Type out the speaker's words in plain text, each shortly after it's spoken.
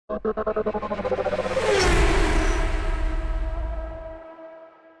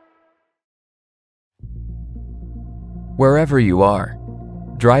Wherever you are,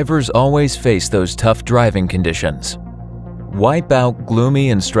 drivers always face those tough driving conditions. Wipe out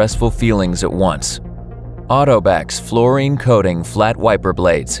gloomy and stressful feelings at once. Autobacs Fluorine Coating Flat Wiper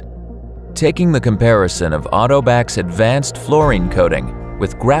Blades. Taking the comparison of Autobacs Advanced Fluorine Coating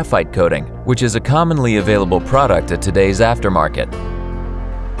with graphite coating, which is a commonly available product at today's aftermarket.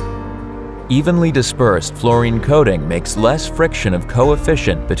 Evenly dispersed fluorine coating makes less friction of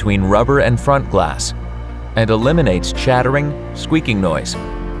coefficient between rubber and front glass and eliminates chattering, squeaking noise,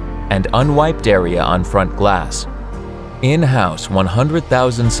 and unwiped area on front glass. In-house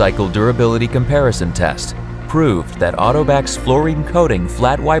 100,000 cycle durability comparison test proved that Autobacs Fluorine Coating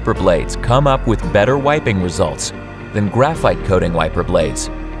flat wiper blades come up with better wiping results than graphite coating wiper blades.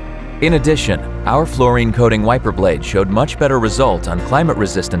 In addition, our fluorine coating wiper blade showed much better result on climate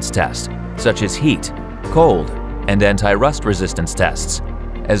resistance tests such as heat, cold, and anti-rust resistance tests,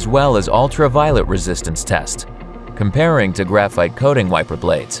 as well as ultraviolet resistance tests, comparing to graphite coating wiper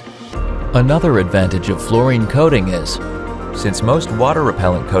blades. Another advantage of fluorine coating is, since most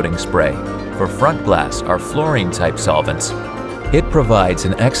water-repellent coating spray for front glass are fluorine-type solvents, it provides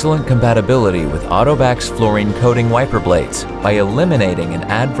an excellent compatibility with Autobacs fluorine coating wiper blades by eliminating an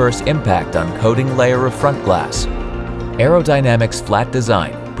adverse impact on coating layer of front glass. Aerodynamic's flat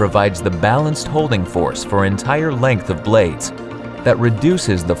design provides the balanced holding force for entire length of blades that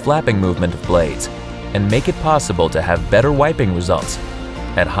reduces the flapping movement of blades and make it possible to have better wiping results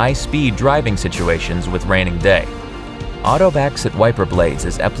at high-speed driving situations with raining day. Autobacs at wiper blades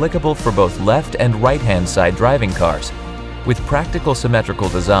is applicable for both left and right-hand side driving cars with practical symmetrical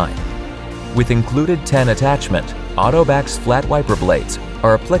design. With included 10 attachment, Autobacs flat wiper blades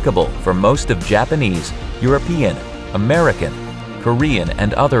are applicable for most of Japanese, European, American, Korean,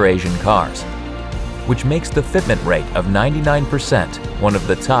 and other Asian cars, which makes the fitment rate of 99% one of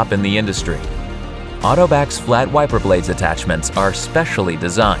the top in the industry. Autobacs flat wiper blades attachments are specially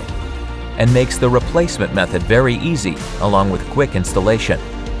designed and makes the replacement method very easy along with quick installation.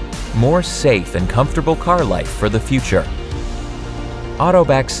 More safe and comfortable car life for the future.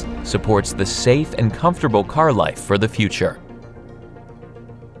 Autobacs supports the safe and comfortable car life for the future.